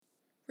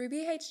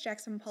Ruby H.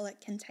 Jackson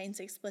Pollock contains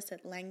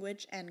explicit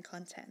language and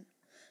content.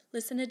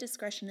 Listener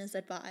discretion is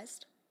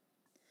advised.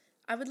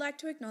 I would like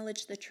to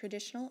acknowledge the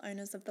traditional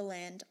owners of the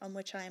land on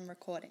which I am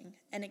recording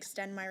and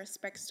extend my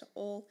respects to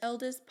all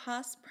elders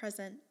past,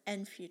 present,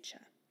 and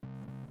future.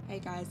 Hey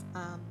guys,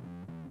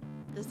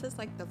 this is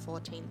like the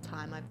 14th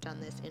time I've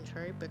done this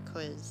intro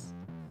because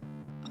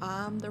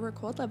the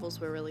record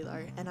levels were really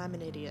low and I'm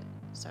an idiot,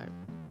 so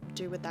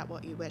do with that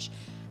what you wish.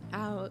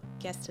 Our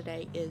guest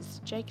today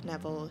is Jake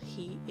Neville.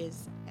 He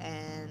is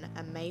an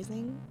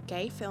amazing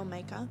gay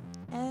filmmaker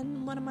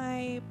and one of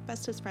my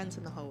bestest friends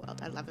in the whole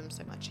world. I love him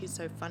so much. He's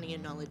so funny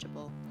and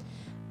knowledgeable,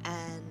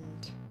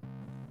 and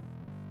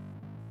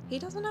he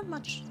doesn't have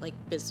much like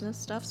business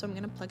stuff, so I'm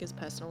gonna plug his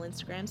personal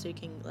Instagram so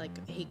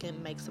he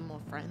can make some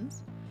more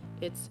friends.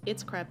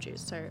 It's Crab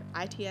Juice, so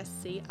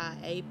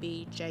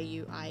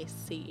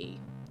ITSCRABJUICE.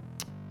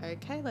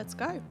 Okay, let's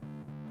go.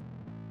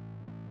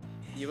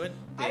 You were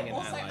being an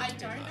ally I too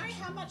don't much. know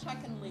how much I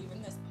can leave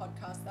in this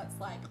podcast that's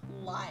like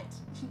light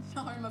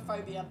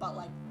homophobia, but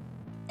like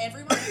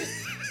everyone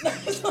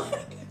who's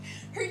like,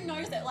 who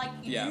knows it, like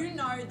Yeah. you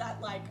know that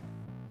like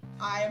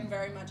I'm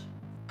very much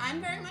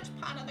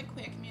part of the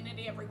queer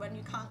community. Everyone,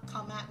 you can't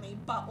come at me,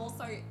 but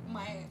also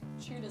my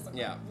tutors and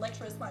Yeah.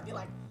 lecturers might be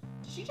like,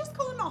 did she just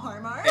call him a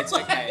homo? It's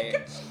Like,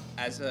 okay.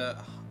 As a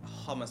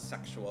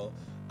homosexual,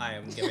 I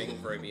am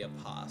giving Ruby a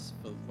pass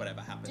for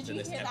whatever happens Did in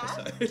you this hear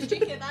episode. that? Did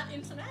you hear that,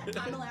 internet?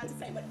 I'm allowed to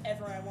say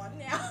whatever I want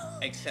now.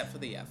 Except for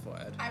the F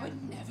word. I would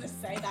never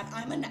say that.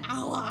 I'm an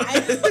ally.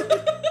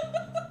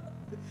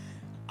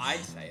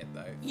 I'd say it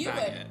though. You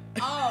Faggot. would.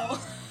 Oh.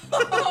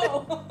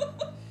 Oh.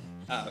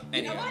 You know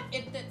Anyway. what?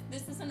 If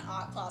this is an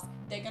art class,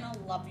 they're gonna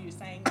love you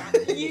saying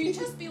that. You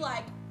just be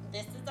like,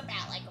 this is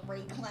about like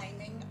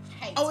reclaiming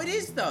hate. Oh, it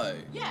is though.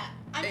 Yeah.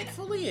 I mean, It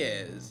fully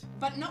is.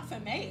 but not for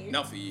me.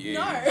 Not for you.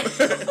 No.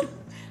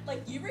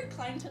 Like, you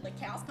reclaim till the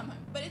cows come home.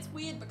 But it's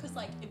weird because,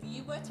 like, if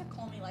you were to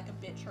call me, like, a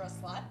bitch or a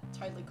slut,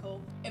 totally cool.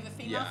 If a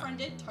female Yeah. friend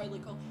did, totally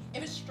cool.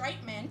 If a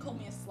straight man called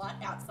me a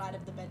slut outside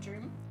of the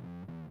bedroom,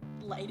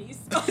 ladies,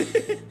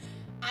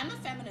 I'm a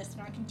feminist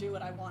and I can do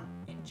what I want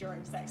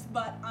during sex.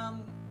 But,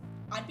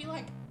 I'd be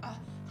like,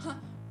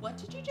 what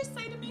did you just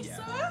say to me, Yeah.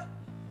 sir?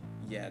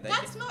 Yeah,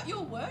 That's not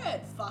your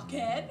word,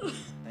 fuckhead.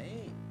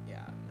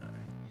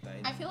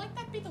 I feel like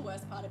that'd be the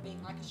worst part of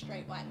being like a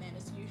straight white man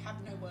is you have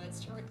no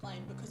words to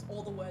reclaim because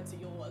all the words are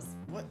yours.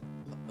 What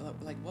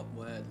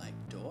word? Like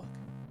dork?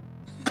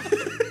 Have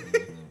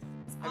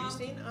you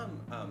seen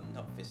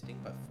not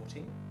fisting but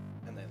footing,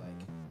 and they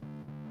like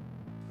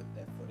put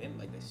their foot in,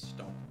 like they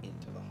stomp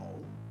into the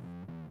hole?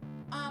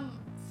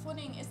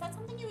 Footing, is that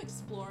something you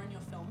explore in your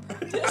film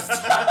practice?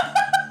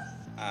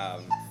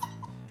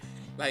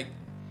 Like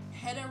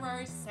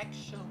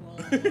Heterosexual.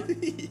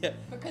 yeah.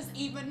 Because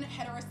even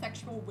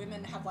heterosexual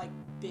women have like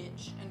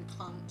bitch and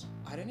cunt.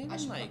 I don't even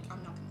I'm like.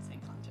 not gonna say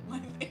cunt in my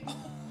video.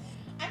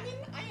 I mean,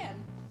 I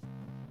am.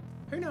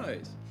 Who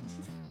knows?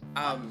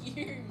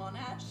 You,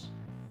 Monash.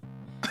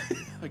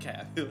 Okay,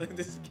 I feel like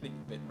this is getting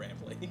a bit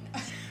rambling.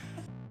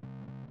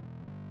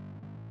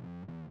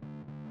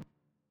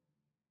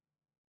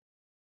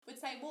 Would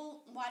say,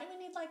 well, why do we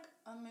need like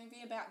a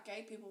movie about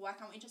gay people? Why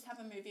can't we just have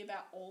a movie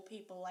about all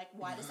people? Like,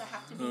 why does it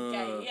have to be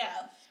gay?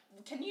 Yeah.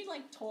 Can you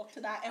like talk to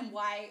that and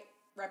why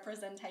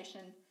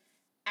representation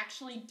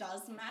actually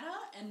does matter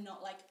and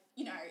not like,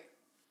 you know,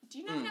 do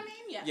you know what I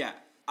mean? Yeah. Yeah.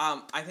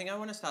 I think I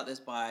want to start this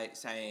by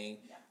saying,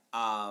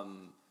 I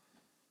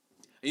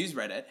use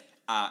Reddit,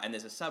 and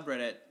there's a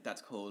subreddit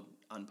that's called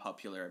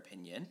Unpopular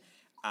Opinion,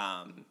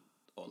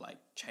 or like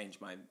Change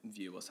My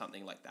View or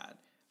something like that.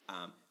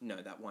 No,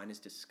 that wine is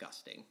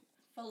disgusting.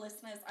 For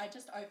listeners, I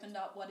just opened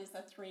up what is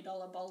a $3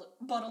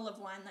 bottle of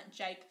wine that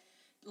Jake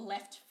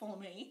left for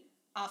me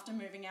after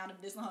moving out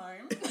of this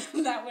home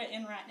that we're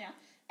in right now.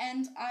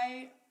 And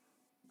I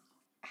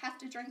have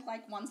to drink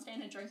like one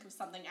standard drink of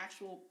something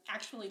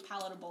actually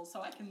palatable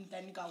so I can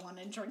then go on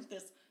and drink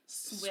this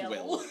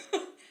swill.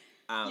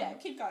 Yeah,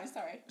 keep going,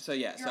 sorry. So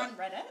yeah, You're on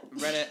Reddit?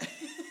 Reddit.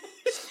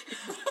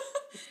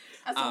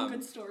 As all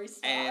good stories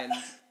start.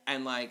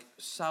 And like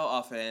so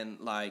often,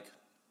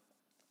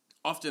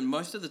 often,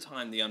 most of the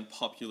time, the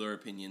unpopular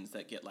opinions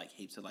that get like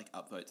heaps of like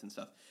upvotes and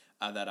stuff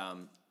are that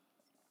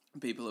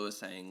people who are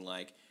saying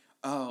like,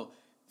 oh,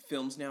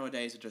 films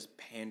nowadays are just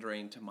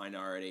pandering to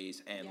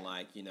minorities and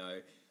like, you know,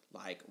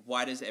 like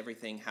why does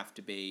everything have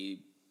to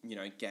be, you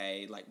know,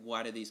 gay? Like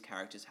why do these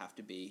characters have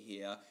to be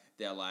here?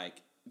 They're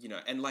like, you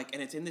know, and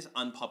it's in this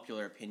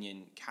unpopular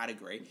opinion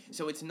category.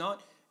 So it's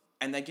not,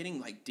 and they're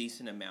getting like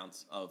decent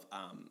amounts of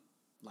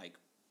like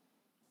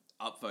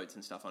upvotes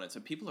and stuff on it, so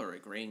people are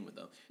agreeing with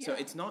them. Yeah. So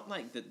it's not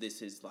like that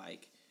this is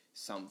like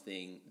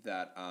something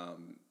that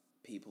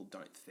people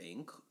don't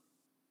think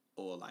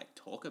or like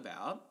talk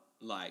about.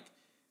 Like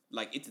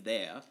it's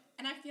there.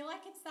 And I feel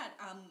like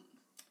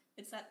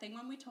it's that thing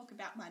when we talk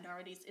about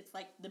minorities, it's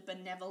like the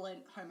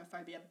benevolent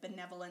homophobia,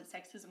 benevolent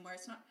sexism, where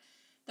it's not.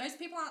 Those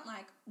people aren't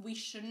like, we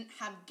shouldn't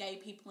have gay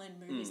people in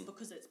movies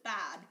because it's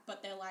bad,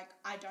 but they're like,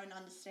 I don't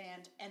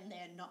understand, and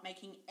they're not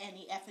making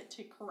any effort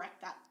to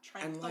correct that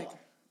trend and thought.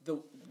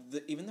 the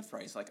even the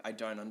phrase like I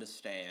don't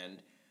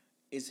understand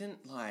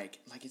isn't like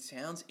it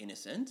sounds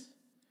innocent.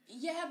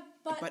 Yeah,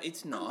 but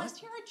it's not.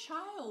 Unless you're a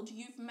child,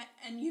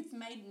 you've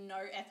made no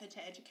effort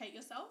to educate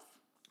yourself.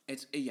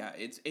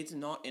 It's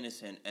not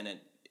innocent, and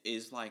it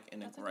is like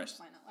an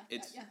aggressive.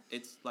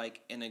 It's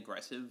like an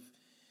aggressive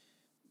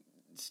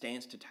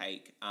stance to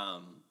take,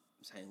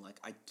 saying like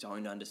I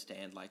don't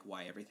understand like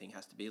why everything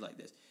has to be like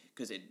this,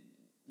 because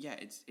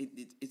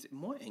it's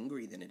more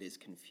angry than it is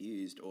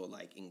confused or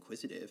like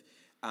inquisitive.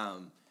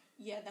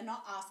 They're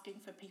not asking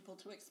for people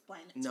to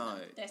explain it to them.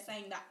 They're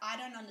saying that I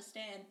don't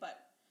understand, but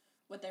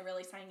what they're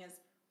really saying is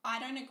I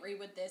don't agree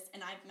with this,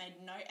 and I've made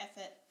no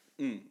effort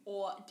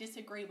or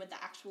disagree with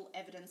the actual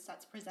evidence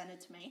that's presented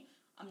to me.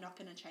 I'm not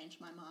going to change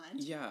my mind.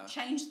 Yeah.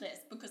 Change this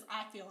because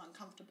I feel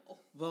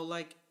uncomfortable. Well,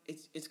 like,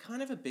 it's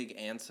kind of a big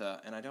answer,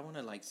 and I don't want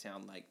to, like,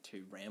 sound, like,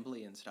 too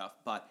rambly and stuff,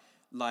 but,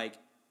 like,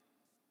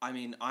 I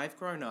mean, I've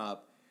grown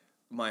up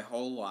my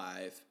whole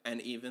life,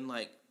 and even,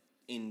 like,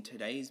 in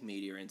today's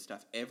media and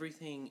stuff,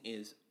 everything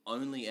is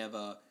only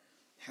ever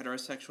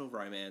heterosexual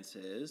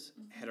romances,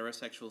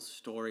 heterosexual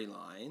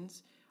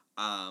storylines,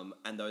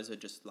 and those are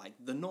just, like,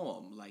 the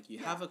norm. Like, you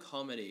have a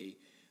comedy,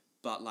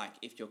 but, like,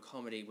 if your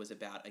comedy was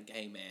about a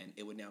gay man,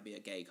 it would now be a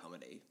gay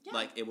comedy. Yeah.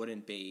 Like, it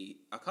wouldn't be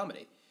a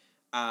comedy.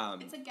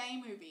 It's a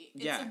gay movie.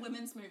 It's a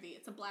women's movie.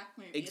 It's a black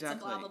movie. Exactly.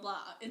 It's a blah, blah, blah.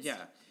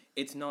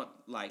 It's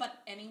not, like... But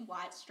any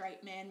white,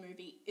 straight man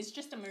movie is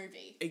just a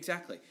movie.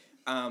 Exactly.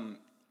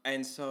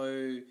 And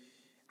so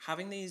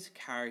having these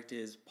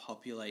characters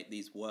populate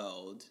these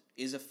worlds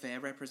is a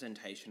fair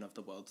representation of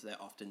the worlds they're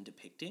often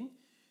depicting.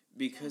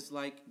 Because,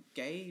 like,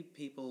 gay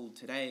people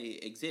today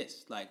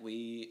exist. Like,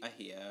 we are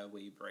here,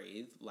 we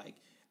breathe.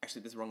 Like,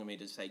 actually, this is wrong of me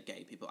to say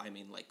gay people. I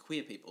mean, like,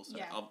 queer people, so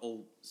of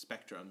all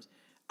spectrums.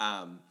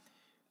 And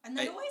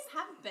they always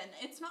have been.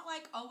 It's not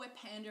like, oh, we're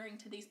pandering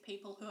to these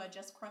people who are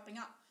just cropping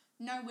up.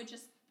 No, we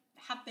just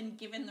have been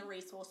given the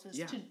resources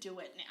to do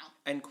it now.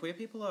 And queer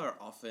people are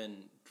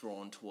often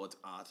drawn towards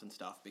art and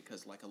stuff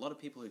because, like, a lot of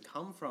people who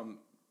come from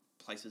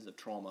places of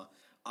trauma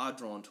are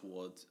drawn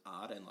towards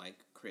art and, like,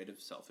 creative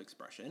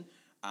self-expression.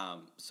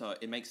 So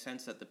it makes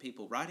sense that the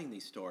people writing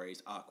these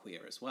stories are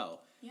queer as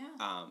well. Yeah.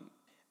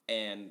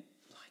 And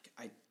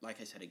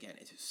like I said again,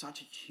 it's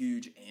such a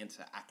huge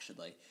answer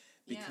actually,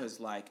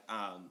 because like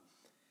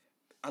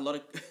a lot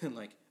of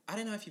like I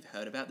don't know if you've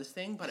heard about this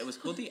thing, but it was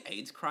called the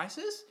AIDS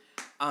crisis.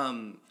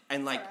 And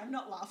like sorry, I'm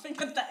not laughing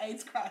at the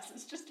AIDS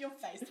crisis. Just your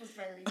face was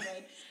very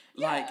good.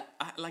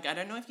 I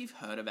don't know if you've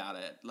heard about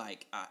it.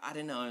 Like I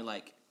don't know.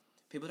 Like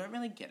people don't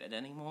really get it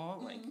anymore.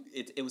 Like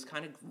it was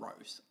kind of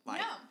gross.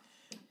 Like.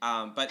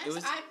 But it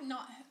was... I've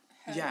not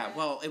heard it.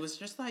 Well, it was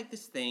just, like,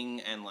 this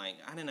thing, and, like,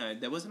 I don't know,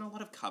 there wasn't a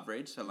lot of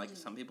coverage, so, like,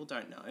 some people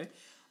don't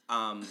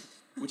know,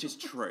 which is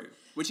true,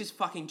 which is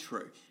fucking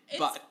true,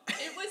 but...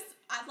 It was,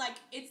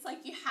 it's like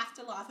you have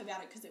to laugh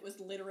about it because it was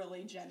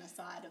literally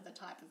genocide of the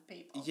type of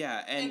people.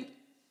 Yeah, and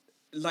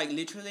like,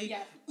 literally,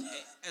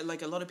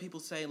 like, a lot of people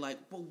say, like,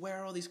 well, where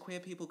are all these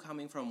queer people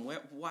coming from?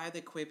 Why are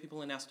there queer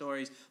people in our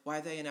stories? Why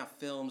are they in our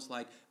films?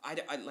 Like,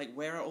 like,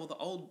 where are all the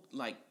old,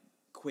 like,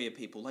 queer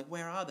people, like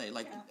where are they?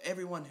 Like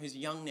everyone who's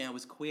young now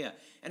is queer,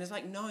 and it's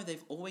like no,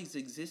 they've always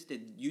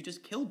existed. You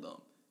just killed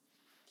them.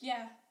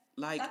 Yeah,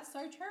 like that's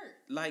so true.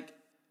 Like,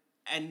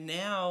 and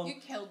now you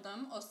killed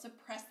them or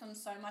suppressed them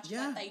so much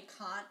that they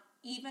can't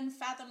even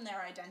fathom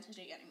their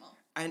identity anymore.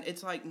 And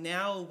it's like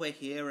now we're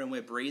here and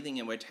we're breathing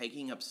and we're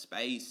taking up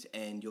space,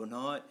 and you're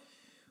not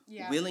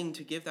willing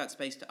to give that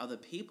space to other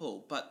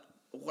people. But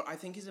what I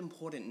think is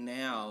important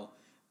now,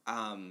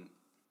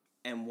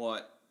 and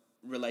what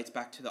relates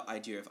back to the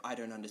idea of I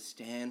don't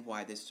understand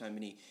why there's so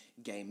many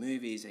gay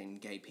movies and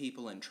gay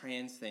people and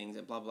trans things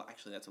and blah, blah.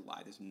 Actually, that's a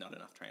lie. There's not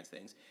enough trans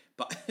things.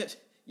 But,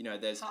 you know,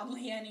 there's...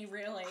 Hardly any,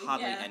 really.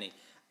 Hardly any.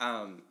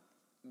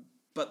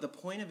 But the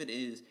point of it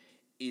is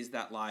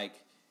that, like,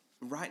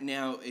 right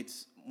now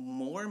it's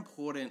more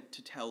important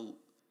to tell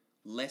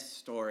less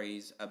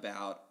stories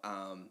about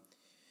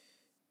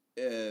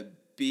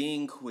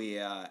being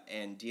queer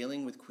and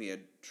dealing with queer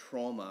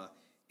trauma.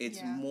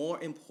 It's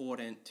more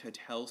important to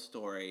tell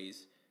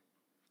stories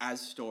as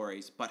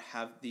stories, but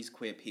have these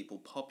queer people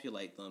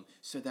populate them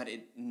so that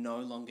it no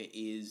longer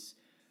is,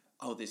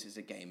 oh, this is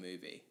a gay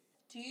movie.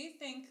 Do you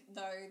think,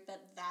 though,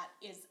 that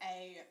is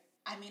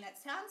I mean, it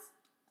sounds...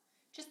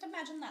 Just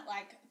imagine that,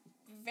 like,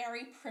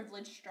 very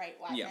privileged straight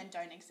white men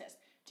don't exist.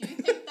 Do you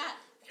think that...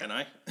 Can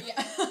I?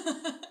 Yeah.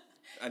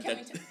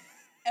 Imagine?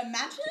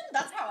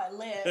 That's how I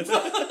live.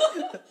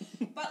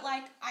 But,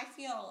 like, I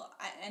feel,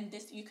 and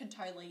this, you could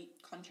totally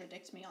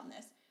contradict me on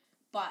this,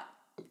 but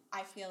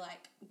I feel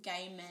like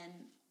gay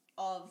men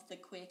of the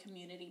queer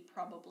community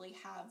probably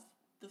have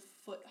the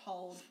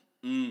foothold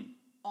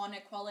on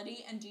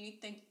equality. And do you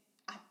think,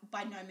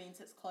 by no means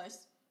it's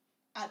close?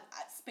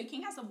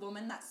 Speaking as a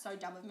woman, that's so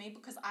dumb of me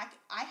because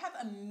I have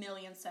a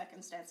million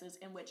circumstances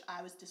in which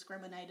I was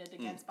discriminated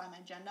against by my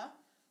gender.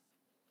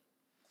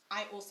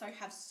 I also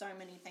have so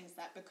many things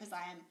that because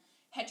I am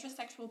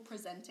heterosexual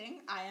presenting,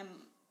 I am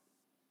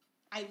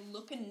I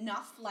look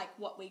enough like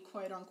what we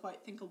quote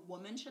unquote think a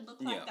woman should look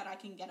like Yeah. that I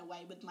can get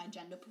away with my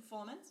gender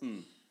performance.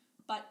 Mm.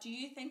 But do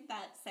you think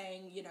that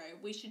saying,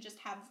 we should just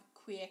have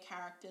queer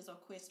characters or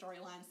queer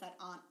storylines that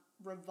aren't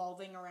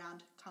revolving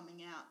around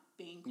coming out,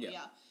 being queer,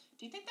 Yeah.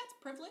 do you think that's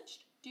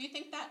privileged? Do you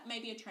think that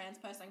maybe a trans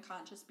person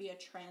can't just be a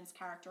trans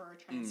character or a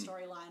trans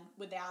storyline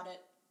without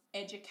it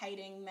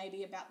educating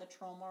maybe about the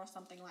trauma or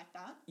something like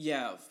that?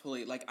 Yeah,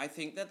 fully. Like, I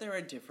think that there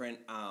are different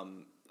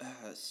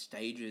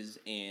stages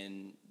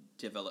in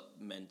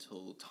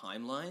developmental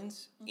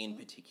timelines in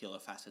particular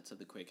facets of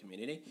the queer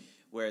community.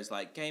 Whereas,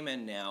 like, gay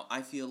men now,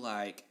 I feel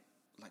like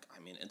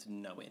I mean, it's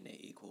nowhere near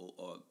equal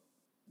or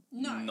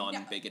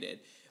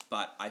non-bigoted.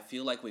 But I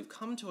feel like we've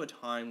come to a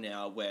time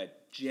now where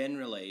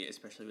generally,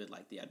 especially with,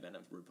 like, the advent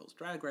of RuPaul's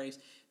Drag Race,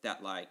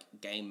 that, like,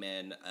 gay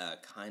men are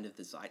kind of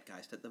the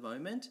zeitgeist at the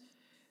moment.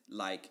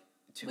 Like,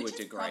 to Which a is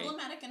degree.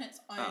 problematic in its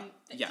own,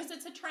 yeah. because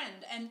it's a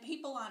trend, and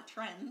people aren't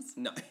trends.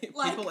 No,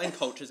 Like- people and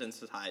cultures and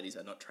societies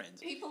are not trends.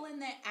 People in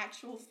their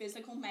actual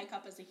physical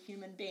makeup as a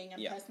human being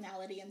and Yeah.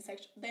 personality and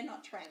sex, they're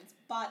not trends.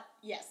 But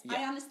yes, Yeah.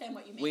 I understand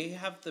what you mean. We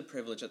have the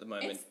privilege at the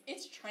moment.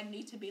 It's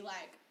trendy to be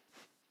like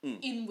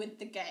in with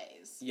the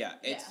gays. Yeah,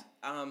 it's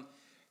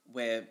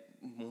we're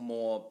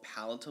more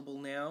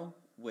palatable now.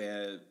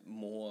 We're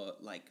more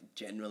like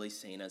generally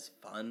seen as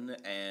fun,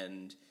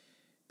 and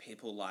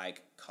people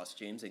like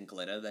costumes and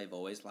glitter. They've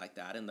always liked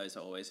that, and those are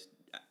always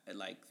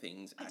like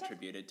things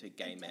attributed to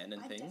gay men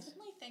and I things.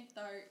 definitely think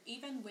though,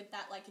 even with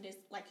that, like it is,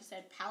 like you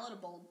said,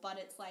 palatable, but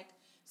it's like,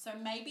 so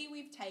maybe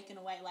we've taken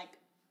away like,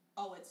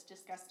 oh, it's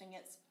disgusting,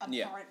 it's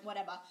abhorrent,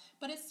 whatever.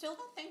 But it's still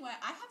that thing where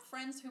I have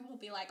friends who will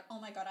be like, oh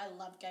my God, I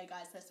love gay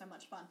guys, they're so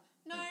much fun.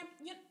 No,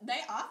 they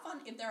are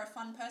fun if they're a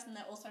fun person.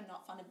 They're also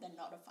not fun if they're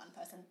not a fun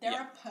person.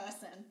 They're a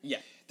person. Yeah,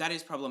 that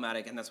is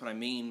problematic, and that's what I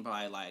mean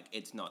by like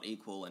it's not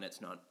equal and it's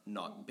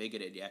not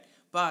bigoted yet.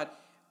 But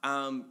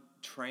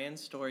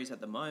trans stories at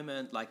the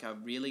moment like are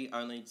really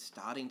only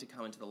starting to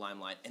come into the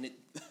limelight, and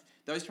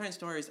those trans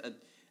stories are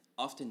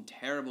often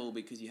terrible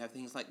because you have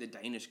things like The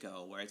Danish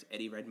Girl, where it's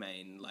Eddie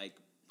Redmayne like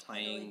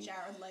playing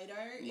Jared Leto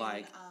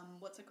like, in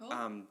what's it called?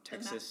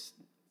 Texas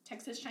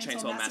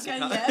Chainsaw Massacre.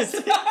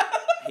 Massacre. Yes.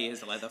 He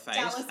is Leatherface.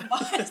 Dallas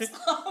Buyers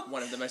Club.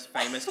 One of the most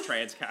famous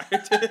trans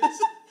characters.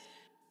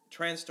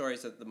 Trans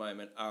stories at the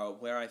moment are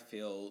where I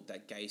feel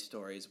that gay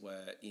stories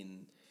were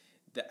in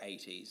the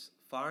 80s.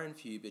 Far and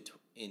few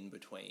in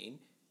between,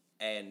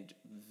 and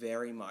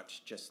very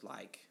much just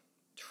like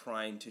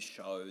trying to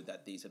show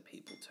that these are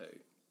people too.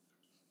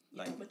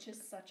 Like, which is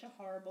such a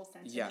horrible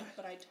sentiment, Yeah.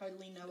 but I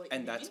totally know what you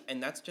mean.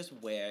 and that's just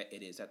where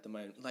it is at the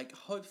moment. Like,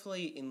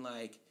 hopefully in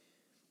like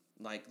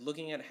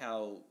looking at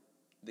how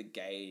the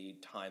gay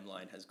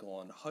timeline has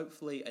gone,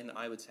 hopefully, and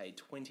I would say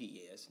 20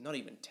 years, not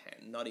even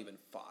 10, not even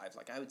 5,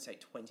 like I would say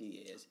 20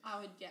 years,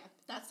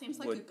 That seems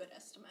like a good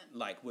estimate.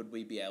 like would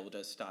we be able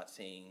to start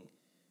seeing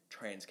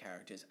trans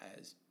characters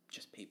as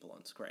just people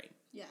on screen?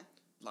 Yeah.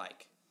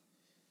 Like,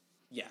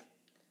 yeah.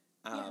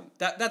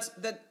 That's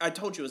I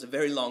told you it was a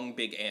very long,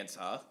 big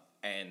answer,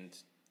 and...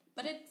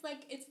 But it's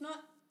like, it's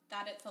not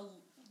that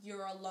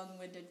you're a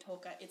long-winded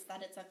talker, it's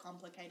that it's a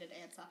complicated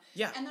answer.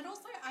 Yeah. And then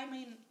also, I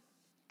mean,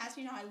 as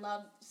you know, I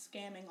love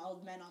scamming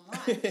old men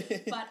online,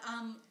 but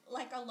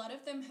like a lot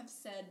of them have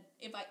said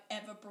if I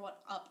ever brought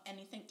up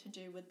anything to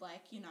do with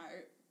like,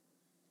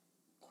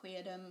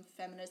 queerdom,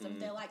 feminism,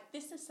 they're like,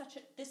 this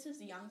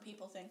is a young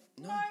people thing.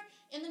 No,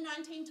 in the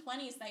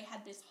 1920s they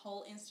had this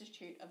whole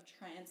institute of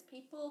trans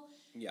people,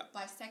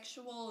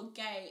 bisexual,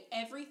 gay,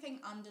 everything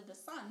under the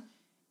sun.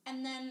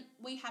 And then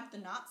we have the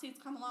Nazis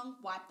come along,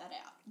 wipe that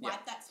out,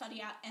 wipe that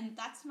study out, and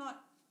that's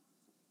not,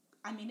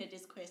 I mean, it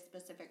is queer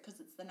specific because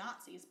it's the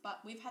Nazis, but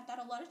we've had that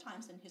a lot of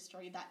times in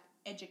history, that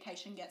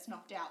education gets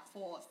knocked out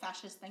for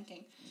fascist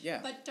thinking. Yeah.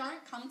 But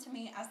don't come to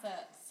me as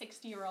a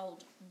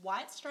 60-year-old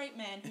white straight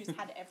man who's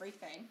had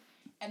everything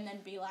and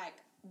then be like,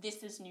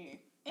 this is new.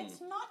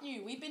 It's not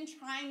new. We've been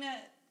trying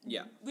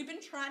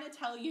to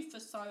tell you for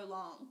so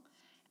long.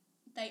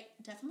 They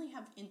definitely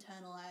have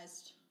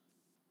internalized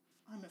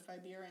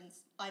homophobia, and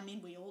I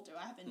mean, we all do.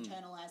 I have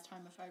internalized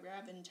homophobia.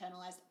 I've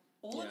internalized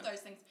all of those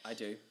things. I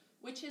do.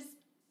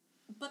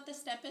 But the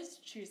step is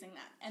choosing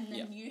that. And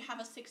then you have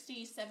a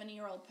 60,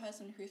 70-year-old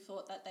person who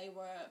thought that they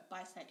were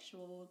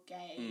bisexual,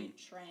 gay,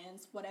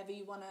 trans,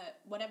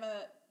 whatever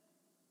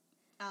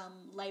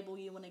label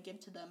you want to give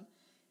to them.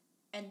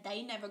 And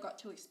they never got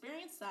to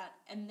experience that.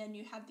 And then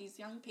you have these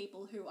young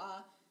people who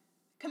are,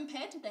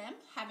 compared to them,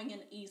 having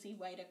an easy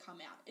way to come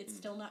out. It's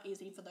still not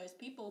easy for those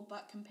people,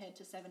 but compared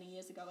to 70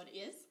 years ago, it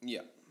is.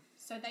 Yeah.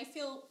 So they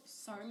feel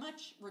so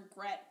much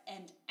regret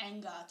and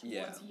anger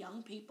towards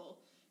young people.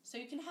 So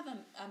you can have,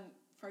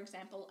 for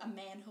example, a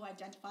man who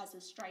identifies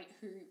as straight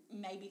who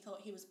maybe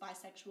thought he was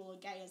bisexual or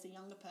gay as a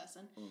younger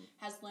person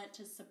has learnt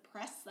to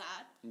suppress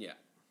that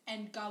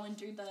and go and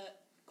do the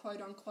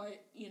quote-unquote,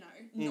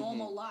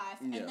 normal life.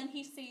 Yeah. And then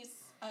he sees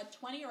a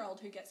 20-year-old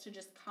who gets to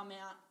just come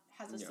out,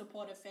 has a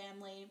supportive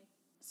family.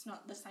 It's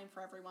not the same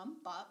for everyone,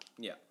 but...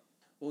 Yeah.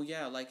 Well,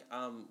 yeah, like,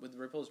 with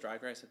RuPaul's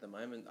Drag Race at the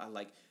moment,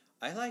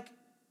 I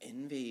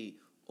envy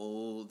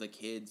all the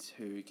kids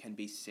who can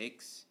be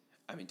 6.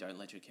 I mean, don't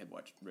let your kid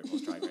watch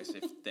RuPaul's Drag Race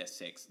if they're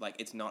 6. Like,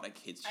 it's not a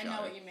kid's show. I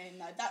know what you mean,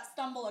 though. That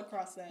stumble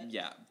across it.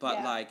 Yeah, but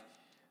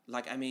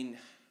Yeah. I mean,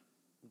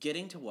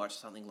 getting to watch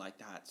something like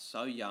that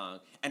so young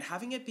and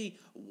having it be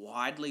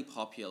widely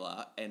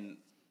popular and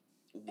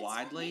It's so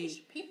widely...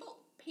 niche.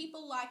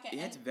 People like it.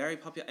 Yeah, it's very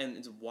popular and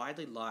it's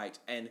widely liked,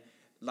 and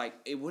like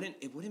it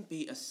wouldn't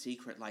be a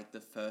secret like the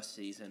first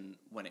season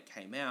when it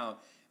came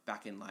out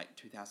back in like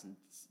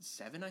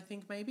 2007, I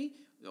think, maybe,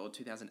 or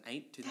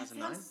 2008,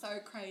 2009. That sounds so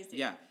crazy.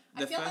 Yeah,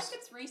 I feel like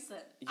it's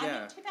recent. I Yeah.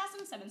 mean,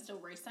 2007 is still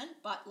recent,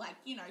 but like,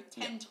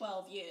 10,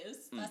 12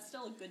 years, that's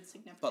still a good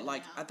significant But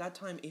like amount. at that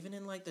time, even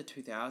in like the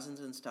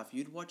 2000s and stuff,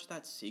 you'd watch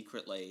that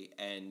secretly,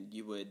 and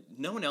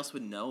no one else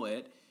would know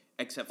it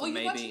except for Or you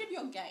maybe. watch it if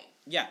you're gay.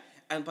 Yeah,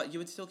 but you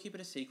would still keep it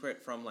a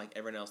secret from like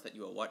everyone else that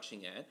you were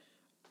watching it.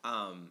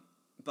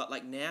 But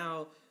like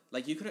now,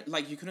 like you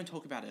couldn't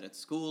talk about it at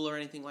school or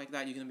anything like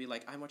that. You're gonna be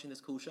like, I'm watching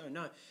this cool show.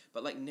 No,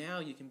 but like now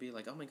you can be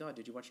like, oh my god,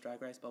 did you watch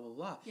Drag Race? Blah blah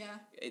blah. Yeah.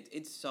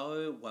 It's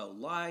so well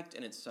liked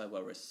and it's so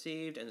well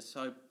received and it's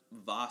so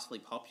vastly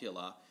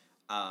popular.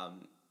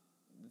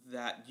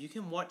 That you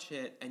can watch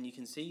it and you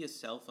can see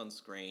yourself on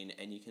screen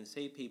and you can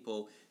see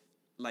people,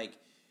 like,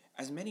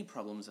 as many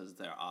problems as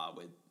there are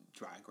with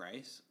Drag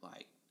Race,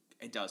 like,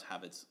 it does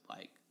have its,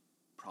 like,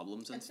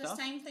 problems and stuff. It's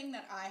the same thing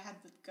that I had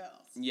with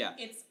girls. Yeah.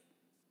 It's,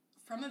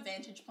 from a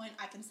vantage point,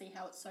 I can see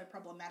how it's so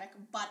problematic,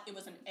 but it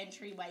was an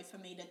entryway for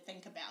me to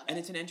think about it. And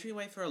it's an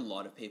entryway for a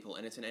lot of people,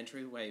 and it's an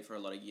entryway for a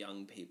lot of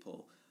young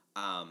people.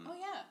 Oh,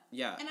 yeah.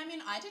 Yeah. And I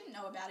mean, I didn't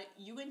know about it.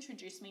 You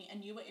introduced me,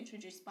 and you were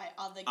introduced by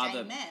other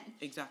gay men.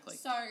 Exactly.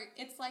 So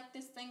it's like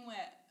this thing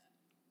where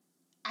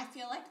I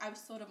feel like I was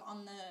sort of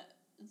on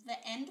the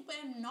end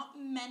where not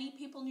many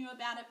people knew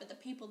about it, but the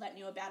people that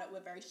knew about it were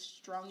very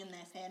strong in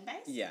their fan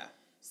base. Yeah.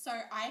 So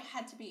I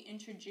had to be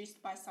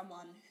introduced by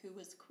someone who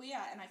was queer,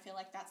 and I feel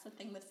like that's the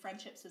thing with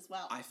friendships as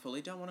well. I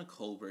fully don't want to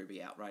call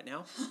Ruby out right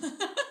now,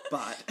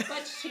 but...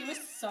 But she was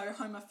so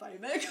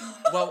homophobic.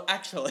 Well,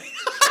 actually...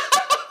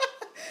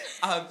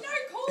 No,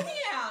 call me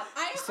out.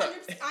 I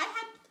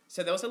had...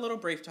 So there was a little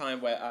brief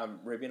time where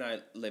Ruby and I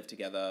lived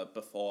together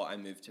before I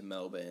moved to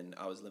Melbourne.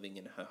 I was living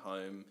in her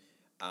home,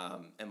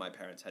 and my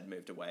parents had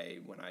moved away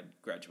when I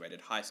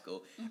graduated high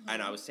school. Mm-hmm.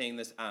 And I was seeing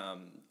this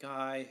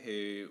guy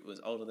who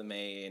was older than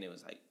me, and he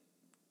was like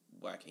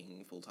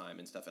working full time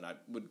and stuff. And I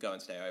would go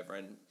and stay over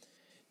and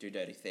do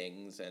dirty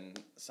things and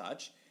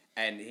such.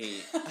 And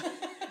he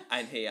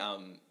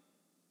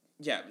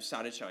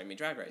started showing me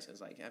Drag Race. I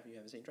was like, have you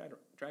ever seen Drag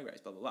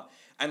Race? Blah, blah, blah.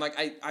 And, like,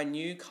 I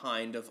knew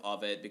kind of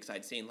it because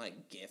I'd seen,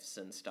 like, GIFs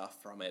and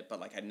stuff from it, but,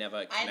 like, I'd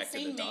never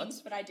connected the dots. I'd seen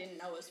memes, but I didn't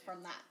know it was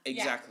from that.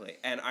 Exactly.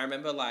 Yeah. And I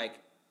remember, like,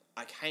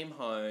 I came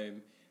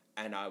home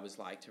and I was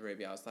like to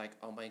Ruby, I was like,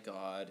 oh, my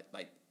God.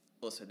 Like,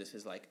 also, this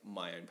is, like,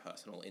 my own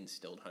personal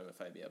instilled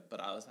homophobia, but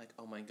I was like,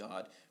 oh, my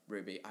God,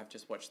 Ruby, I've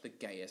just watched the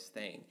gayest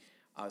thing.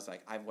 I was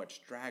like, I've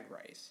watched Drag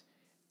Race.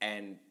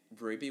 And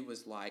Ruby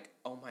was like,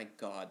 oh my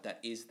God, that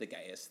is the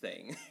gayest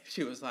thing.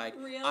 She was like...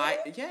 Really?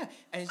 Yeah.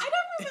 And I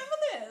don't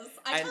remember this.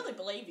 I totally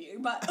believe you,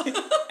 but...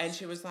 And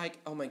she was like,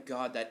 oh my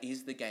God, that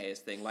is the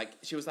gayest thing. Like,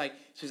 she was like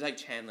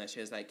Chandler. She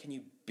was like, can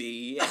you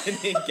be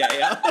any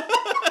gayer?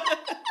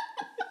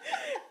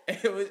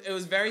 It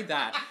was very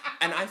that.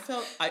 And I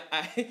felt...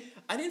 I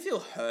didn't feel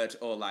hurt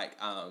or like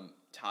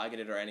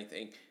targeted or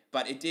anything,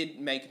 but it did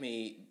make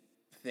me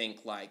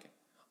think like,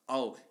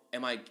 oh...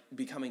 am I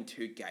becoming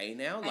too gay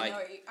now?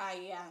 Like,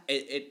 yeah.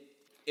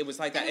 It was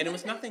like that, and it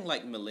was nothing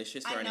like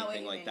malicious or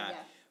anything like that.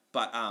 Yeah.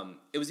 But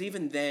it was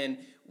even then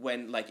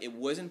when like it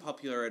wasn't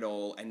popular at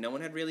all, and no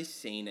one had really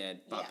seen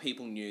it, but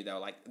people knew. They were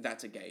like,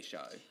 "That's a gay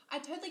show." I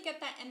totally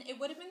get that, and it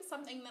would have been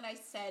something that I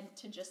said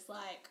to just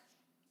like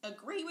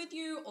agree with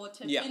you or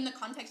to in the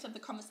context of the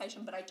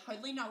conversation. But I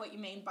totally know what you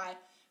mean by.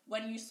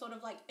 When you sort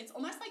of like, it's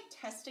almost like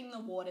testing the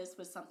waters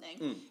with something,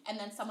 and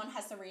then someone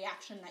has a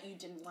reaction that you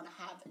didn't want to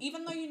have,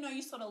 even though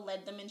you sort of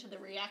led them into the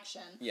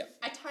reaction. Yeah.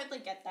 I totally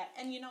get that.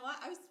 And you know what?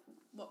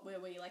 What were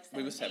we, like 17?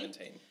 We were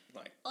 17.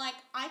 Like,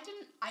 I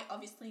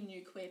obviously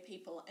knew queer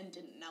people and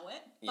didn't know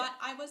it, but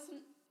I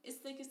wasn't, it's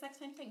the exact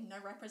same thing. No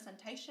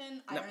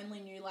representation. No. I only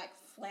knew, like,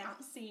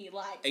 flouncy,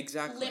 like,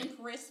 exactly. limp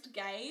wrist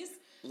gays.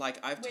 Like,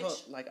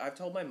 I've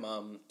told my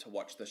mum to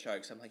watch the show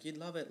because I'm like, you'd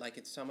love it. Like,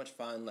 it's so much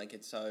fun. Like,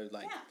 it's so,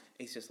 like,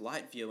 it's just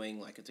light viewing.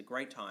 Like, it's a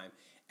great time.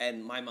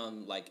 And my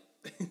mum, like,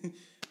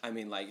 I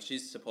mean, like,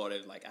 she's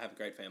supportive. Like, I have a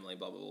great family,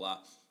 blah, blah, blah.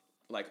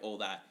 Like, all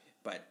that.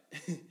 But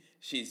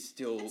she's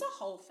still... It's a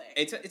whole thing.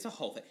 It's a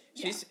whole thing.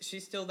 Yeah.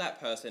 She's still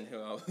that person who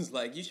I was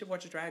like, you should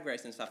watch a Drag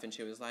Race and stuff. And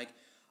she was like,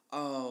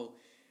 oh...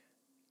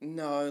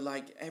 no,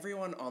 like,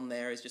 everyone on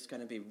there is just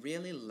going to be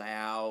really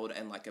loud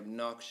and, like,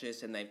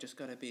 obnoxious, and they've just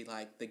got to be,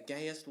 like, the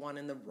gayest one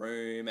in the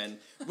room, and,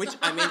 which,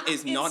 I mean,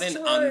 is not an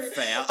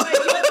unfair...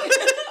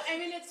 I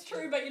mean, it's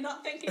true, but you're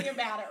not thinking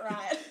about it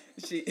right.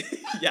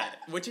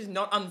 Which is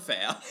not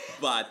unfair,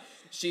 but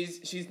she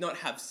has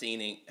not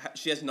seen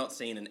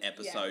an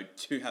episode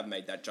to have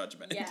made that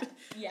judgment.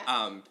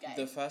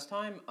 The first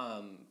time,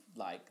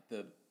 like,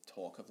 the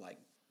talk of, like,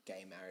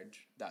 gay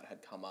marriage that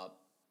had come up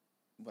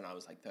when I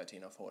was like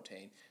 13 or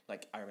 14.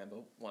 Like, I remember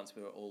once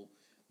we were all,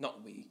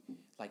 not we,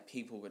 like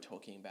people were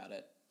talking about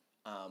it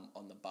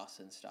on the bus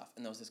and stuff.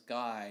 And there was this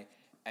guy,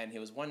 and he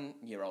was 1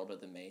 year older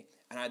than me,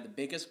 and I had the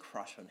biggest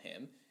crush on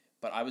him.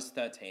 But I was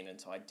 13, and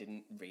so I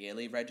didn't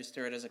really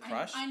register it as a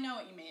crush. I know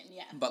what you mean,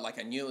 yeah. But, like,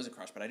 I knew it was a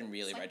crush, but I didn't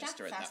really It's like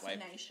register that it that way.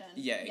 fascination.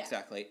 Yeah,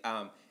 exactly.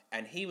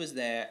 And he was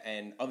there,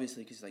 and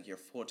obviously, because, like, you're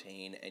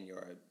 14 and you're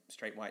a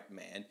straight white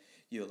man,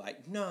 you're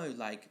like, no,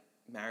 like,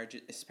 marriage,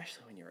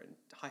 especially when you're in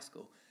high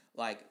school,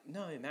 like,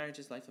 no, marriage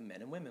is like for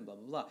men and women, blah,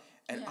 blah, blah.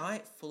 And Yeah.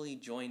 I fully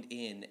joined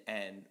in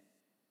and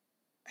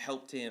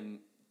helped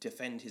him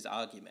defend his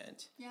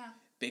argument Yeah.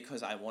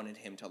 because I wanted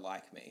him to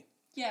like me.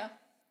 Yeah.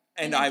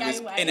 And In a I gay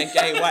was way. in a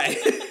gay way.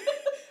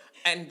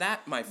 And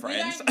that, my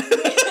friends.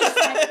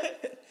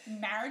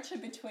 Marriage are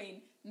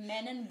between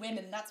men and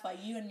women. That's why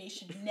you and me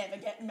should never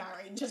get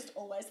married. Just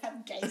always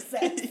have gay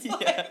sex.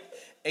 Yeah,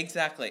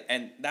 exactly.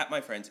 And that,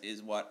 my friends,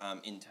 is what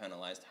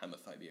internalized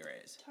homophobia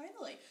is.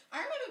 Totally. I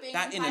remember being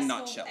That in in a high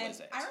nutshell school, is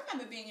it. I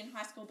remember being in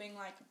high school being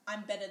like,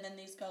 I'm better than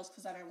these girls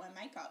because I don't wear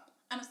makeup.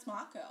 I'm a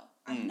smart girl.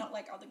 I'm not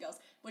like other girls,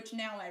 which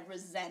now I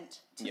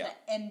resent to Yeah.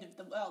 the end of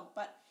the world.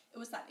 But it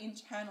was that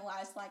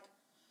internalized, like,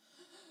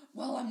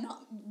 well, I'm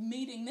not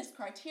meeting this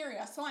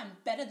criteria, so I'm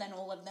better than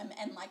all of them.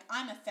 And, like,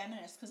 I'm a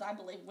feminist because I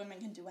believe women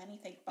can do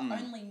anything, but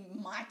only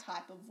my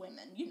type of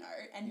women, you know,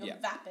 and you're Yeah.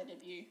 vapid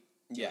if you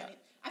do Yeah. anything.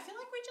 I feel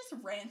like we just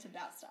rant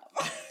about stuff.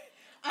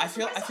 I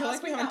feel supposed to like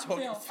ask we you haven't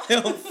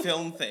about talked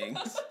film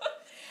things.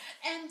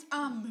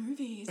 And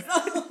movies.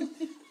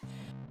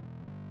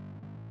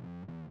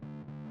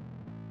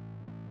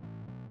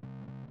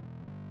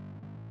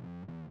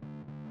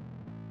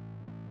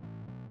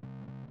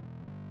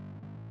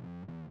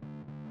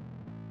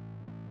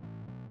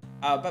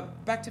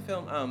 But back to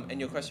film, and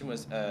your question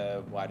was,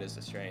 why does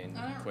Australian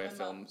I don't queer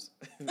remember. films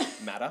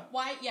matter?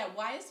 Why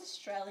is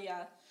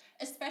Australia,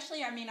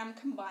 especially, I mean, I'm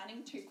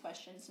combining two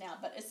questions now,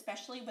 but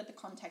especially with the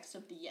context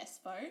of the yes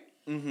vote,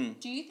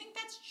 do you think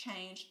that's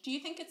changed? Do you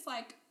think it's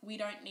like we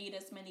don't need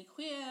as many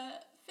queer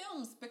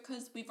films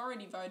because we've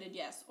already voted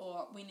yes,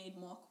 or we need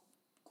more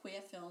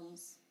queer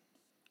films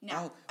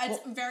now? Oh,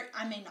 It's very,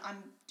 I mean,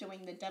 I'm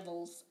doing the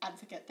devil's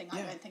advocate thing. I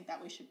Yeah. don't think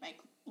that we should make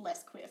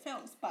less queer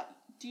films, but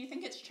do you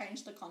think it's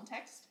changed the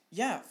context?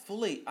 Yeah,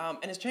 fully.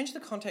 And it's changed the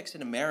context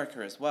in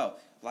America as well.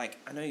 Like,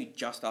 I know you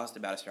just asked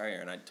about Australia,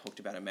 and I talked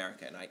about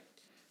America, and I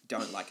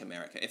don't like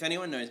America. If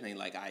anyone knows me,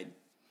 like, I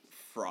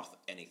froth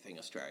anything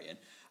Australian.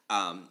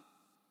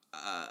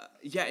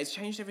 Yeah, it's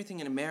changed everything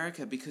in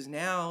America because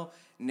now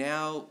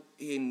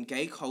in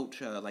gay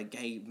culture, like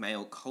gay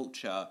male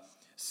culture,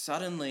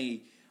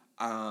 suddenly,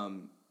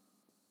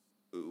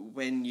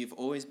 when you've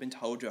always been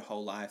told your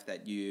whole life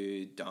that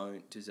you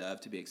don't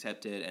deserve to be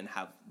accepted and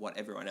have what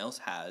everyone else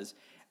has,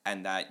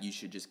 and that you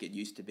should just get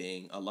used to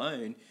being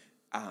alone,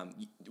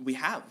 we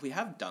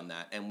have done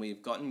that, and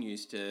we've gotten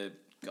used to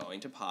going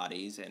to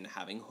parties and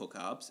having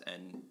hookups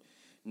and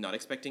not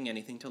expecting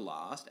anything to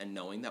last, and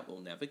knowing that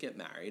we'll never get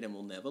married and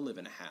we'll never live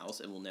in a house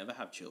and we'll never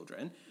have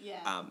children.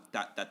 Yeah.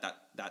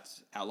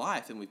 That's our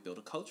life, and we've built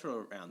a culture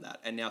around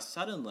that. And now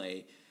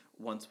suddenly,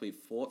 once we've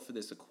fought for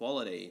this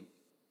equality,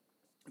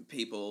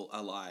 people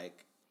are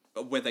like,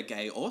 whether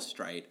gay or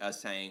straight, are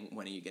saying,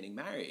 when are you getting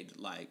married?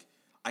 Like,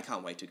 I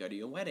can't wait to go to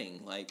your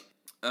wedding. Like,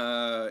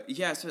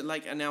 yeah, so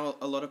like, and now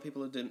a lot of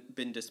people have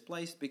been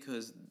displaced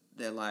because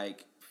they're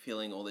like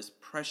feeling all this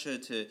pressure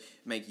to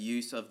make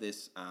use of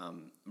this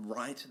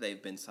right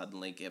they've been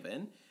suddenly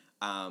given.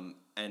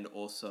 And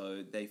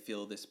also they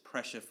feel this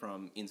pressure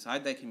from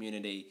inside their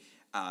community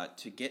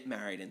to get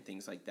married and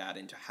things like that,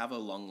 and to have a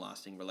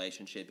long-lasting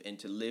relationship and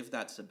to live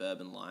that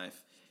suburban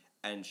life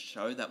and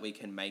show that we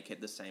can make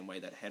it the same way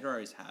that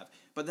heteros have.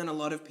 But then a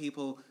lot of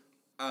people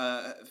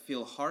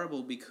feel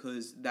horrible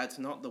because that's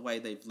not the way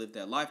they've lived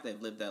their life.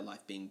 They've lived their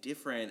life being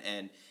different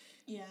and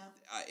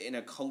in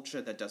a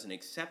culture that doesn't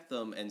accept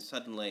them, and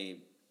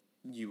suddenly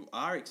you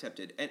are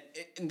accepted.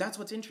 And that's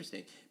what's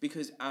interesting,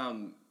 because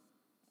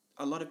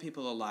a lot of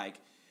people are like,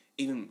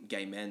 even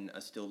gay men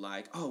are still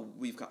like, oh,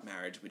 we've got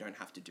marriage, we don't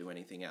have to do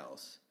anything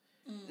else.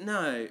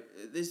 No,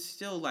 there's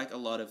still like a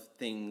lot of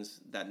things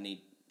that need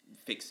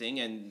fixing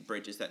and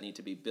bridges that need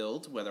to be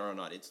built, whether or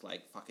not it's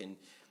like fucking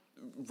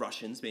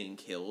Russians being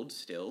killed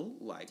still,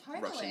 like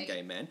Totally. Russian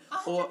gay men.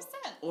 100%.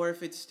 Or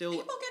if it's still...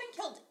 People getting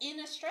killed in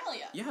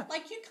Australia. Yeah.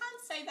 Like, you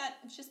can't say that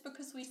just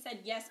because we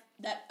said yes,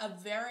 that a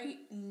very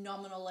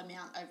nominal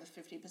amount, over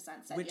 50%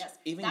 said Which yes.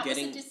 even that was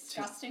getting a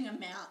disgusting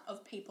amount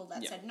of people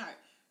that Yeah. said no.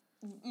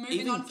 Moving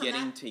Even on from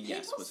getting that, to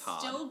yes people was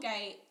hard. still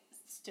get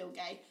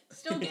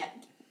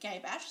gay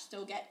bash,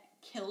 still get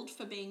killed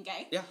for being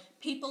gay. Yeah.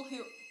 People who...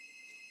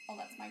 Oh,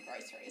 that's my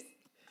groceries.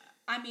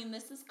 I mean,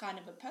 this is kind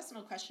of a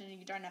personal question and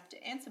you don't have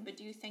to answer, but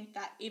do you think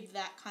that if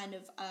that kind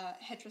of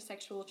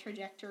heterosexual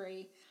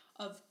trajectory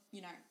of,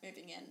 you know,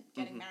 moving in,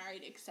 getting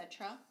married,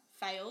 etc.,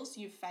 fails,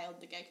 you've failed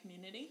the gay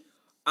community?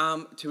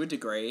 To a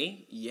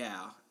degree,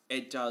 yeah.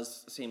 It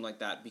does seem like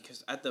that,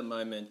 because at the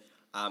moment,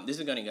 this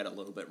is going to get a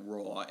little bit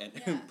raw, and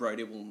Yeah.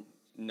 Brody will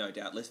no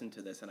doubt listen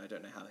to this, and I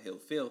don't know how he'll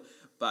feel,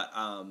 but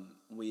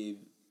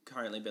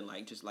currently been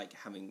like just like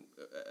having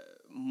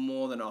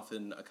more than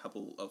often a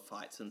couple of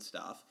fights and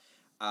stuff,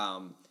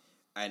 and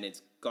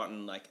it's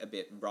gotten like a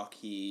bit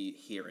rocky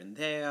here and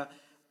there,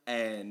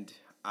 and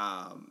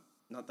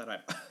not that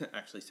I've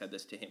actually said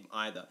this to him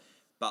either,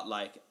 but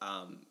like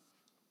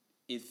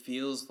it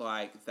feels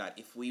like that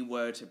if we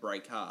were to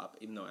break up,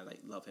 even though I like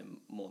love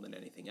him more than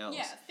anything else,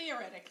 Yeah,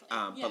 theoretically.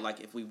 but like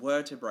if we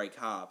were to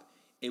break up,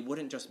 it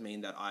wouldn't just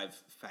mean that I've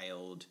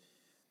failed,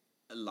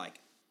 like,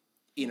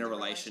 in a the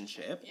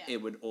relationship. relationship, yeah.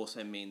 It would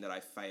also mean that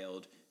I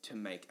failed to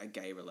make a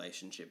gay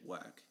relationship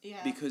work.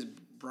 Yeah. Because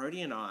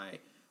Brody and I,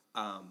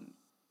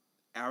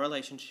 our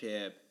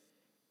relationship,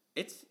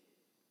 it's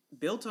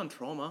built on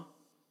trauma.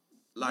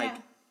 Like, Yeah.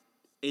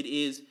 it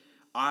is.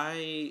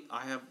 I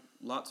have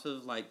lots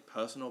of like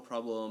personal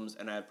problems,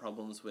 and I have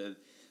problems with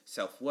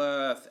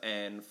self-worth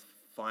and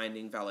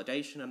finding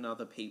validation in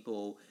other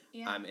people,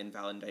 Yeah. and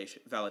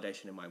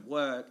validation in my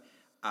work,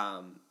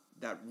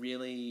 that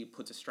really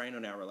puts a strain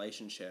on our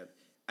relationship.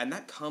 And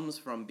that comes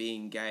from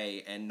being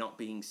gay and not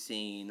being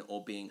seen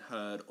or being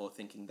heard or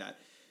thinking that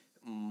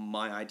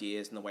my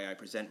ideas and the way I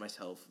present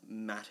myself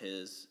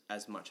matters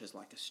as much as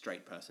like a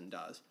straight person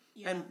does.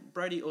 Yeah. And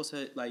Brody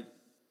also, like,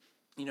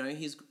 you know,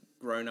 he's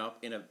grown up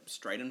in a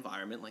straight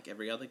environment like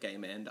every other gay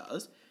man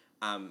does.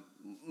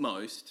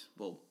 Most,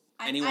 well,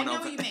 I know of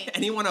what you mean.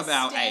 anyone of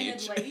our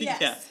age. Standardly,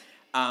 yes.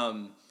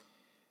 Yeah.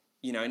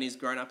 You know, and he's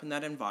grown up in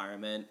that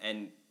environment,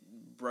 and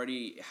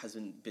Brody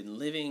hasn't been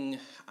living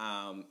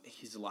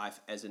his life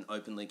as an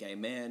openly gay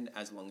man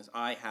as long as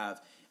I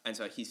have, and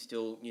so he's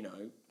still, you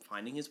know,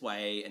 finding his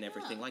way and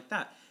everything like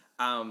that.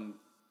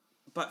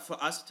 But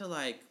for us to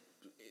like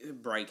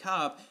break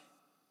up,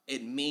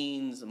 it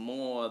means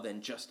more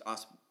than just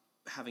us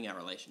having our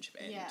relationship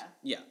end.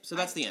 Yeah. So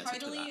that's the answer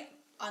totally to that.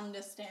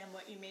 understand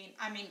what you mean.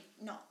 It's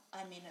And not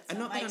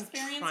not my that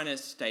experience. I'm trying to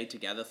stay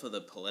together for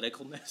the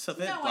politicalness of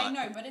it. No, but I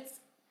know, but it's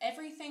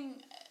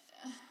everything.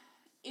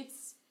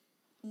 It's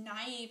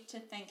naive to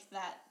think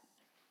that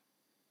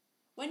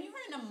when you're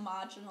in a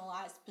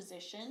marginalized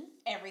position,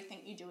 everything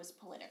you do is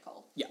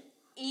political. Yeah.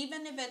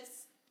 Even if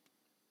it's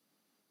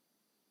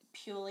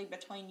purely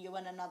between you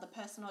and another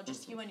person or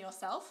just you and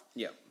yourself,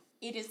 Yeah.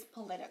 it is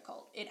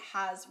political. It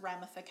has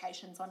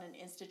ramifications on an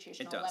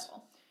institutional It does.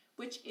 level,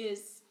 which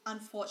is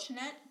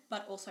unfortunate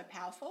but also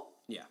powerful.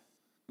 Yeah.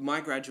 My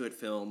graduate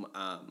film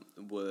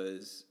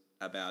was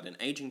about an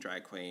aging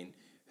drag queen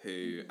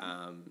who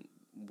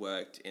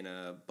worked in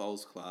a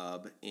bowls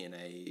club in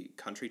a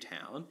country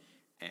town,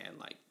 and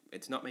like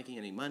it's not making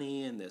any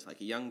money, and there's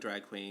like a young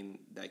drag queen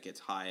that gets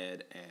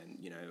hired, and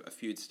you know a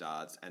feud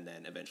starts, and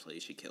then eventually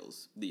she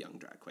kills the young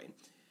drag queen.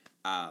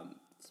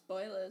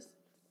 Spoilers.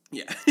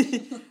 Yeah.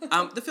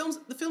 The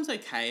film's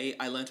okay.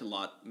 I learnt a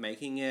lot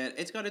making it.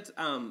 It's got its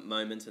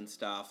moments and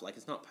stuff. Like,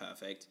 it's not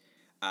perfect.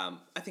 I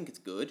think it's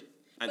good.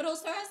 But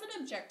also, as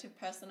an objective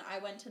person, I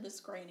went to the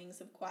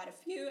screenings of quite a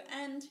few,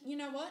 and you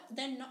know what?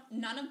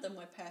 None of them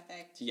were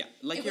perfect. Yeah,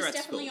 like it you're was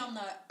at definitely school. on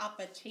the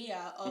upper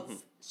tier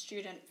of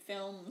student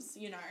films,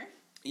 you know.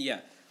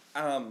 Yeah.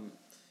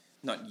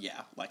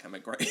 Like I'm a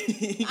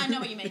great... I know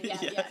what you mean,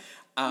 yeah.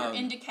 You're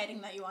indicating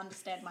that you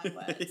understand my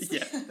words.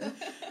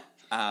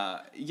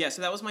 Yeah.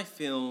 So that was my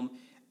film,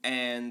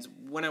 and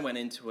when I went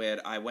into it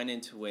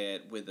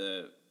with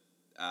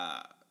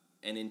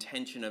an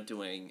intention of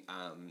doing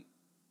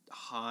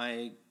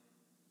high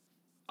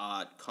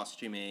art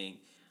costuming,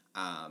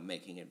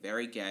 making it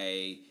very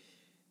gay,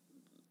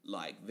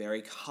 like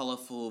very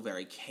colorful,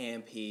 very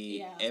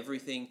campy,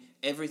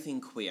 everything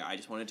queer. I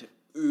just wanted to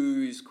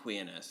ooze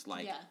queerness,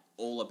 like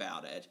all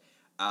about it,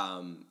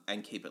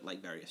 and keep it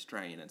like very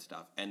Australian and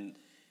stuff. And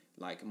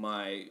like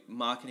my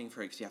marketing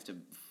for it, 'cause you have to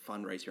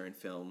fundraise your own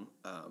film,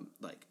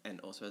 and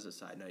also as a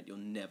side note, you'll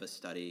never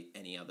study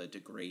any other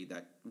degree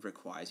that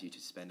requires you to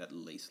spend at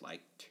least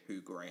like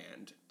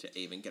 $2,000 to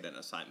even get an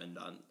assignment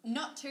done.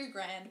 Not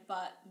 $2,000,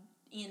 but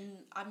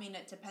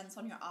it depends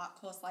on your art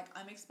course. Like,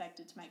 I'm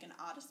expected to make an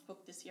artist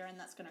book this year, and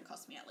that's going to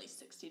cost me at least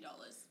 $60.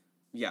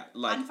 Yeah,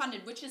 like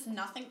Unfunded, which is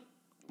nothing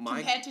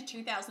compared to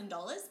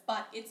 $2,000,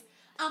 but it's...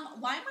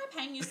 why am I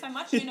paying you so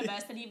much,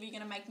 university, if you're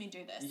going to make me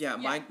do this? Yeah,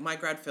 my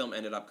grad film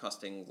ended up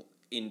costing,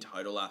 in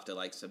total, after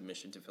like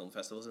submission to film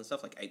festivals and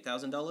stuff, like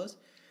 $8,000,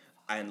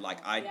 and like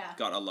I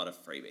got a lot of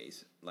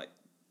freebies.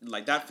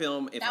 Like that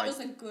film, that was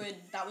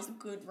a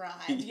good ride.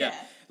 Yeah.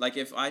 Like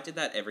if I did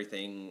that,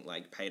 everything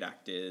like paid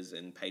actors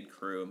and paid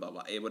crew and blah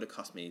blah, it would have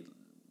cost me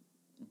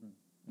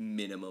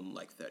minimum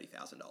like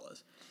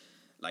 $30,000.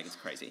 Like, it's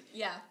crazy.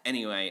 Yeah.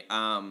 Anyway,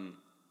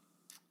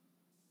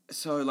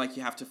 so like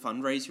you have to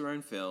fundraise your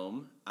own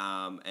film,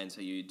 and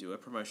so you do a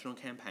promotional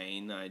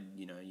campaign.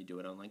 You do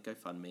it on like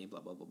GoFundMe, blah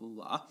blah blah blah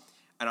blah.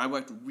 And I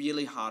worked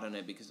really hard on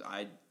it because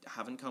I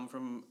haven't come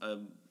from a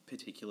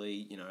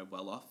particularly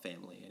well-off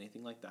family,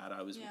 anything like that.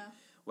 I was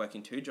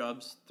working 2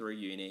 jobs through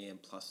uni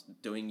and plus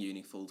doing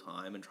uni full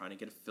time and trying to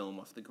get a film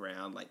off the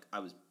ground. Like, I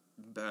was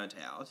burnt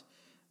out,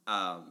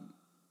 and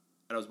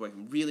I was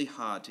working really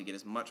hard to get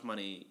as much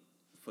money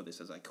for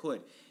this as I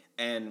could.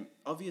 And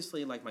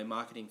obviously, like, my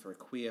marketing for a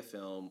queer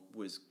film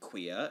was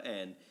queer,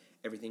 and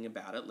everything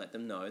about it let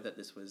them know that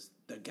this was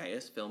the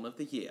gayest film of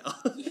the year.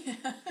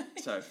 Yeah.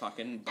 So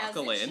fucking As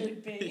buckle it in.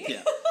 should be.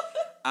 Yeah.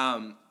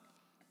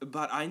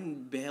 But I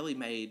barely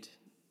made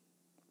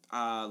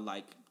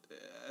like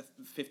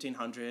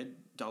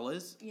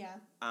 $1,500 Yeah.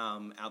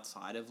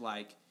 outside of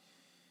like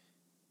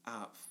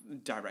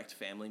direct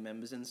family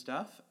members and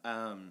stuff.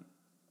 And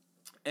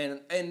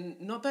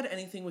not that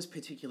anything was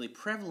particularly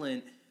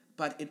prevalent,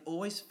 but it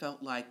always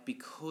felt like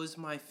because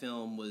my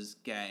film was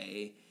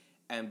gay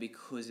and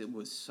because it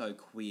was so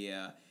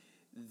queer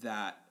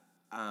that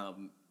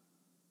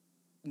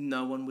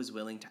no one was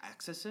willing to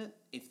access it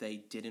if they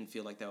didn't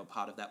feel like they were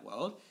part of that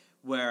world.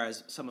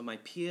 Whereas some of my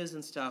peers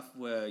and stuff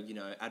were, you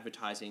know,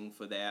 advertising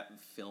for their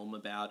film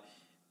about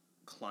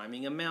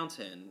climbing a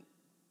mountain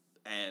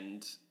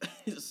and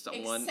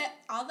someone... Except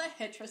other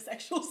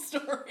heterosexual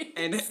stories.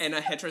 And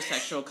a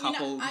heterosexual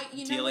couple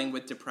you know dealing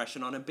what- with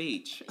depression on a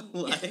beach.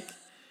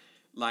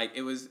 Like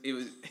it was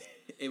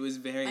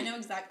very... I know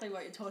exactly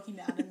what you're talking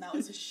about, and that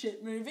was a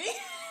shit movie.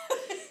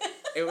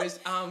 It was...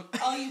 Oh,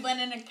 you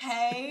went in a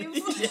cave?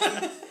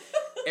 Yeah.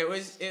 It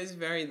was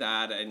very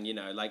that, and, you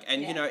know, like...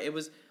 And, Yeah. you know, it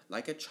was...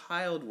 like a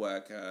child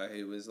worker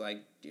who was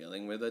like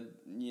dealing with a,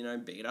 you know,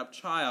 beat up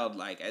child.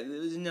 Like there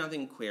was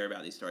nothing queer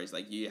about these stories.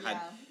 Like you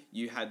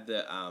had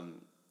the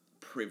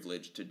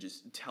privilege to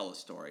just tell a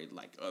story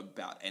like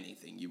about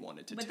anything you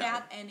wanted to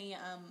Without any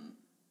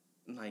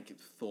like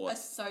thought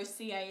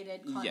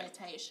associated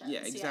connotations.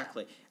 Yeah,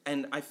 exactly.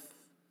 And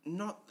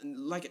not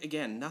like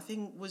again,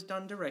 nothing was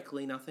done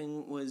directly.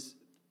 Nothing was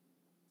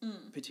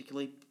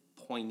particularly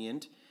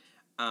poignant.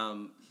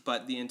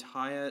 But the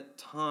entire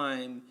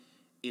time,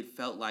 it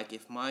felt like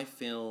if my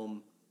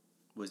film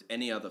was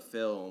any other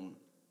film,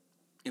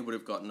 it would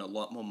have gotten a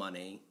lot more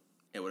money,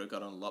 it would have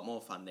gotten a lot more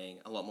funding,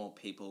 a lot more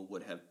people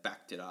would have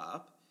backed it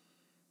up.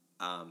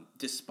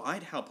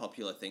 Despite how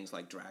popular things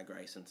like Drag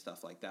Race and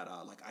stuff like that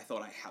are, like I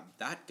thought I had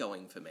that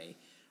going for me.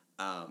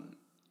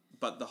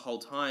 But the whole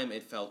time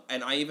it felt,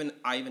 and I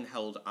even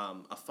held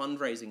a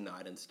fundraising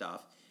night and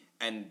stuff,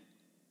 and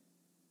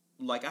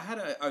like I had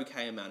an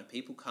okay amount of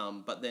people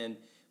come, but then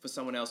for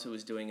someone else who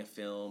was doing a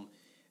film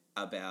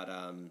about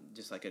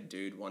just like a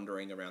dude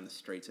wandering around the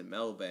streets of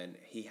Melbourne,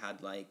 he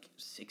had like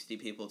 60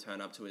 people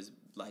turn up to his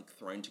like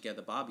thrown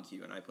together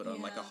barbecue, and I put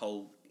on like a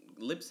whole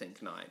lip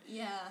sync night.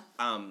 Yeah.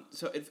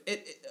 So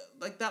it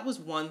like that was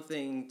one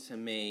thing to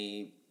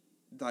me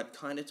that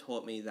kind of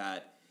taught me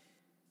that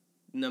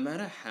no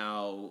matter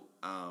how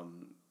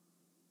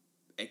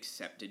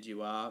accepted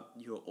you are,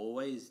 you're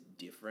always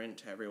different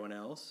to everyone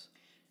else.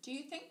 Do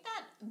you think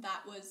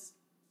that was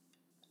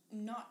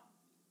not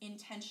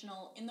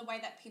intentional in the way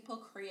that people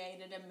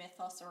created a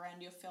mythos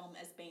around your film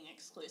as being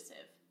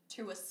exclusive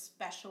to a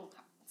special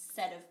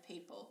set of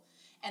people?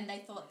 And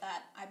they thought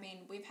that, I mean,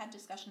 we've had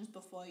discussions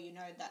before, you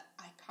know, that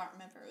I can't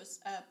remember, it was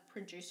a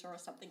producer or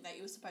something that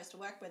you were supposed to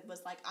work with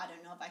was like, I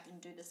don't know if I can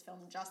do this film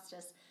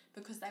justice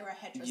because they were a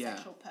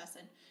heterosexual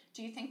person.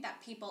 Do you think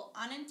that people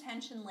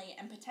unintentionally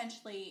and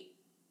potentially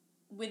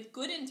with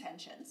good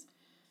intentions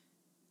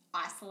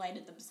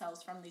isolated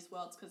themselves from these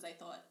worlds because they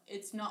thought,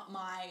 it's not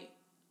my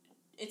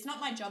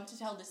job to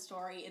tell this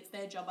story, it's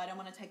their job, I don't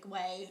want to take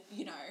away,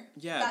 you know,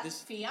 that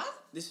fear?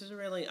 This is a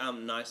really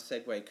nice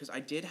segue, because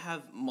I did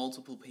have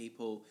multiple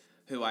people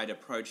who I'd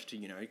approached to,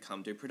 you know,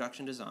 come do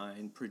production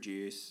design,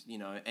 produce, you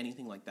know,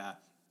 anything like that,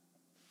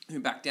 who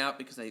backed out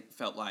because they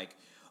felt like,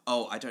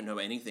 oh, I don't know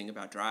anything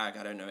about drag,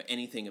 I don't know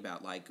anything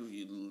about, like,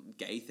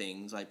 gay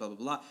things, like, blah, blah,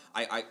 blah,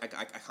 I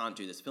can't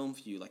do this film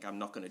for you, like, I'm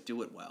not going to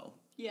do it well.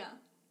 Yeah.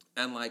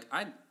 And, like,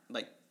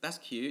 that's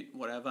cute,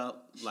 whatever,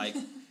 like...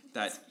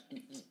 that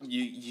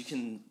you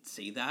can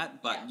see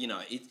that, but you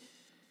know, it's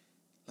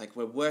like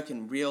we're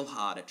working real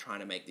hard at trying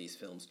to make these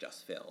films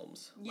just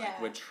films. Yeah.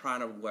 Like we're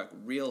trying to work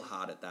real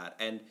hard at that,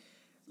 and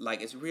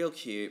like it's real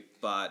cute,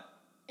 but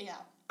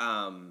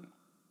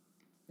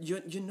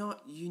you're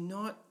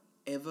not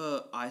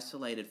ever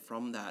isolated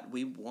from that.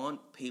 We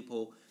want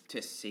people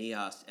to see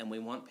us, and we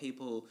want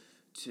people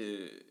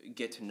to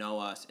get to know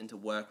us and to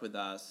work with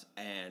us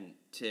and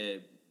to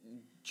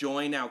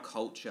join our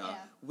culture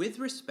with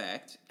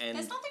respect. And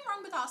there's nothing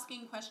wrong with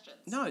asking questions.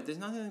 No, there's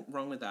nothing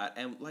wrong with that.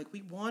 And like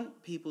we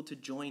want people to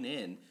join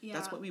in. Yeah.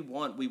 That's what we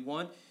want. We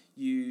want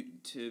you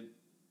to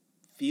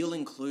feel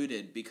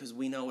included because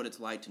we know what it's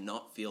like to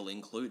not feel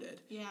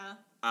included. Yeah.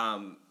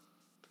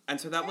 And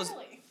so that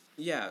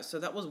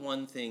was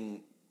one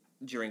thing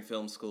during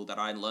film school that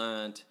I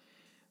learned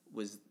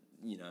was,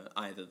 you know,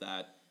 either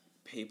that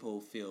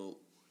people feel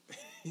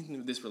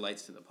this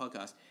relates to the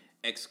podcast,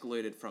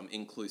 excluded from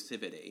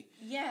inclusivity.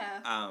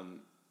 Yeah.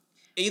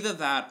 Either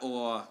that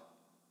or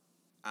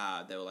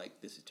they were like,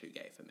 this is too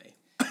gay for me.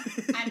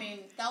 I mean,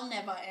 they'll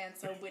never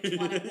answer which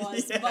one it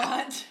was,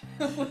 but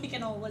we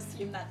can all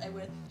assume that they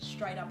were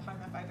straight up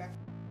homophobic.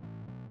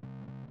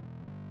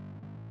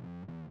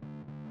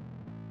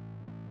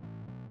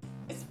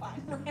 It's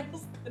fine,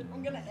 Randall's good.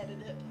 I'm gonna edit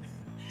it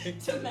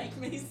to make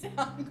me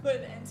sound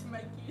good and to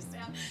make you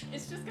sound...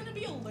 It's just going to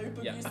be a loop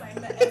of you saying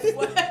the F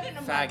word. And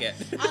I'm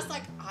Faggot. I was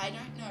like, I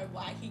don't know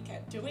why he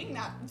kept doing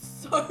that. It's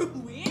so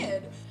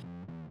weird.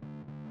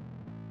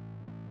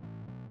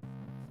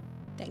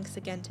 Thanks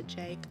again to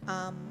Jake.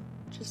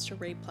 Just to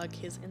replug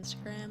his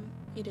Instagram,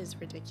 it is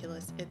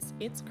ridiculous.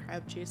 It's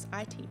Crab Juice,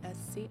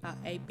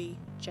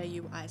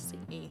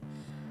 ITSCRABJUICE.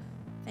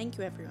 Thank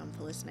you everyone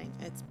for listening.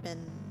 It's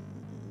been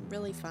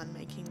really fun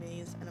making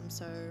these, and I'm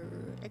so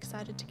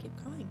excited to keep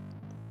going.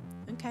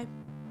 Okay,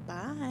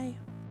 bye.